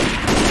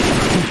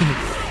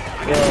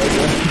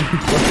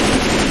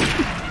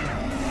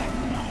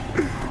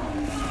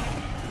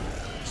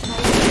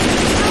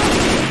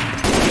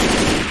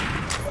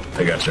 I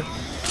got you.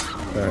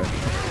 Alright.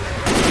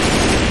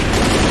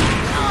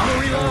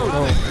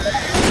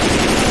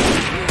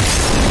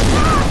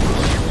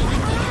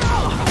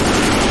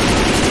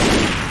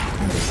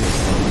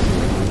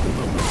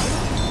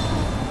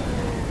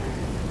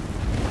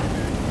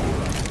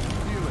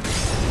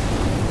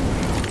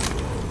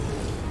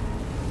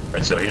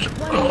 Right, so he's...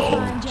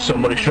 Oh,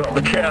 somebody shot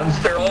the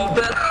cans. They're all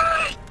dead.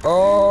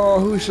 Oh,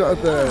 who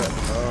shot that?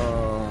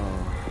 Oh.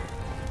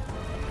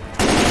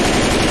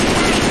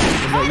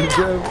 Was that you,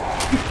 Jeff?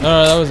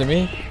 No, that wasn't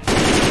me.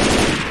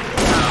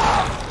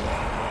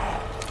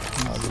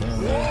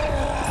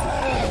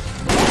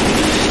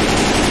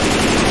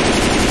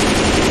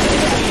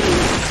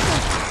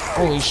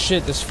 Holy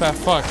shit, this fat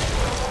fuck.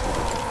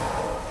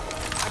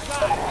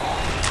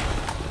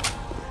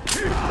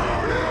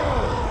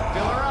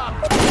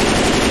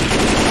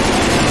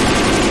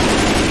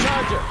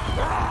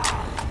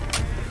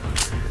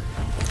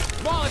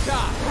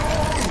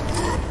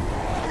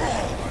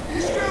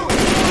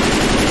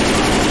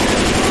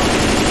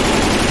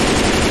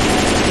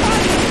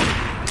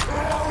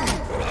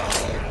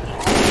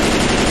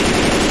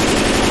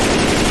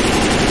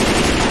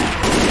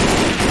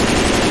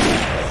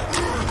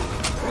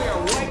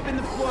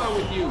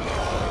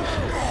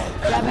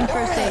 Grabbing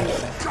first aid.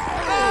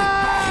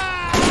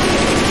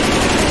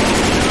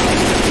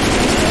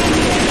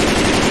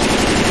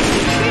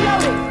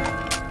 Reloading!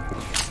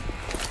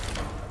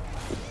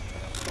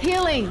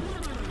 Healing!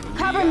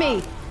 Cover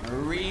me!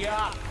 Hurry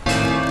up!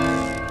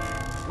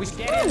 We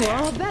stand Oh, in we're there.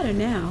 all better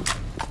now.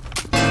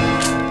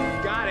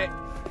 Got it.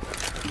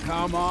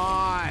 Come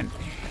on.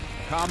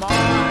 Come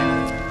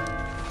on.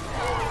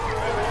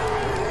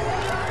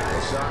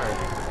 Oh, sorry.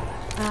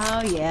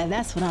 Oh, yeah,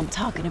 that's what I'm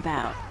talking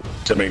about.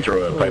 Somebody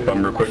throw a pipe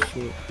bomb real quick.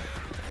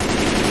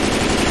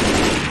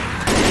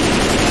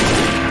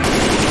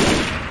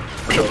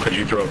 Michelle, could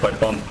you throw a pipe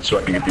bomb so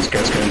I can get these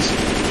gas cans?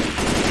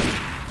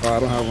 Oh, I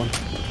don't have one.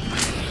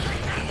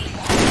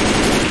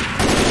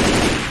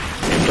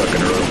 I'm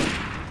tucking her up.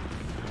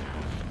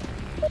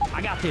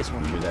 I got this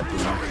one. Do that,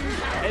 Bruno.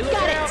 Hey, look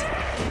Got out! it!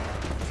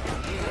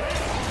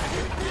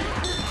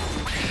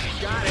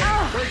 Got it.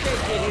 First aid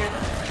kit here.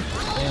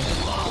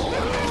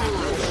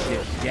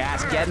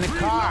 Gas, get in the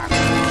car.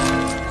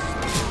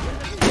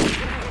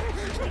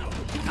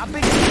 How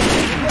big is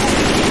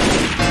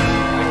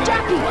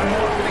Jackie! One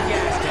more for the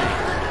gas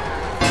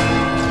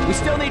tank. We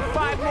still need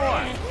 5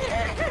 more.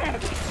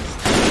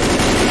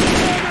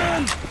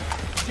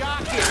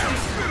 Jockey.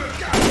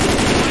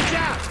 Watch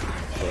out.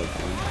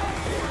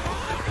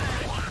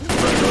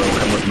 Right, girl,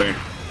 come with me.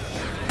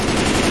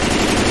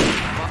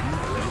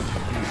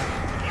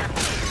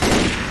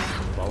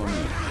 Follow me.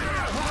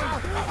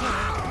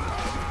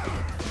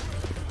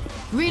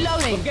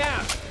 Reloading! Look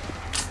out.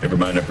 Never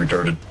mind, I've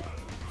retarded.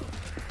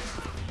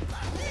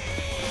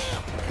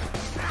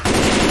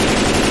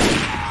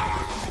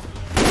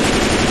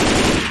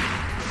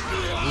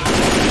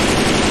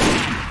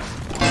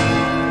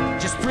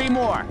 Just 3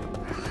 more.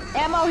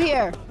 Ammo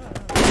here!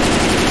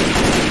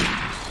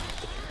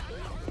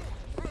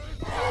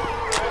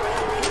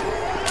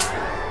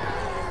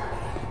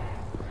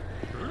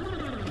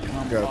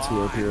 Got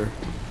 2 up here.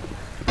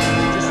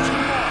 Just 2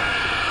 more.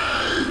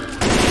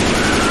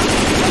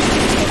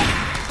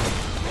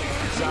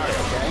 Sorry,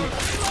 okay?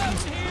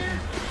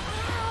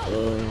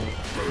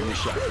 Taking a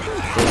shot.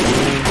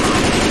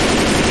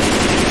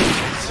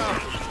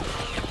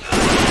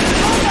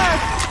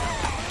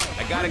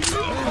 I got it.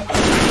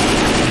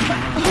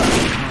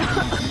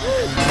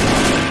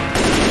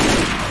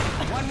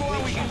 One more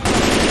we can.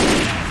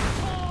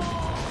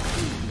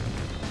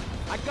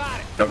 I got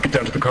it. Now get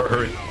down to the car,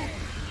 hurry.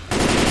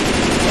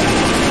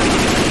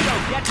 Go,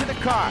 get to the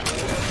car.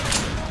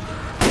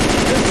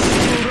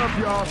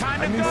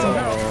 Time to go.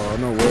 Oh,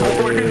 no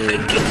way.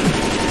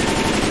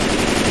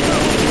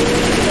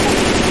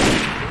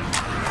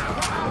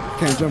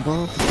 Can't jump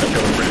off. I'm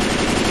going for it.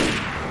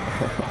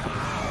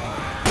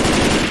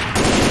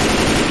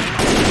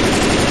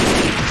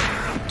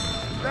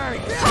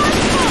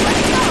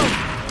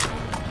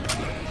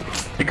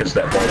 Because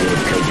that ball would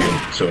have killed you,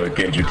 so it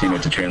gave your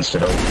teammates a chance to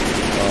help.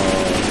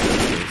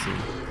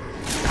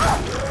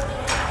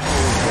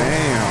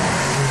 Damn.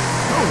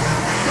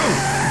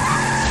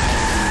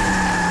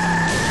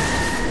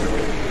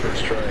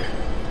 First try.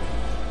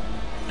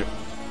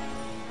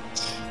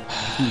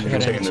 I You can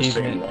got stay an in the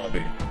same achievement.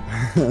 lobby.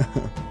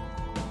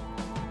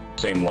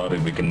 Same lobby,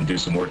 we can do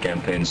some more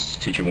campaigns,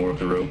 teach you more of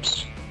the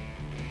ropes.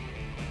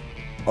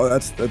 Oh,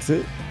 that's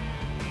it?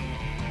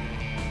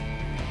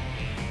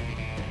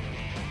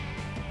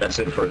 That's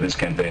it for this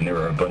campaign. There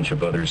are a bunch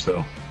of others,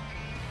 though.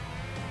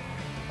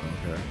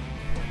 Okay.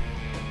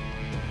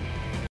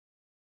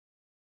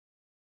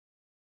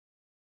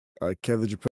 Kev, did you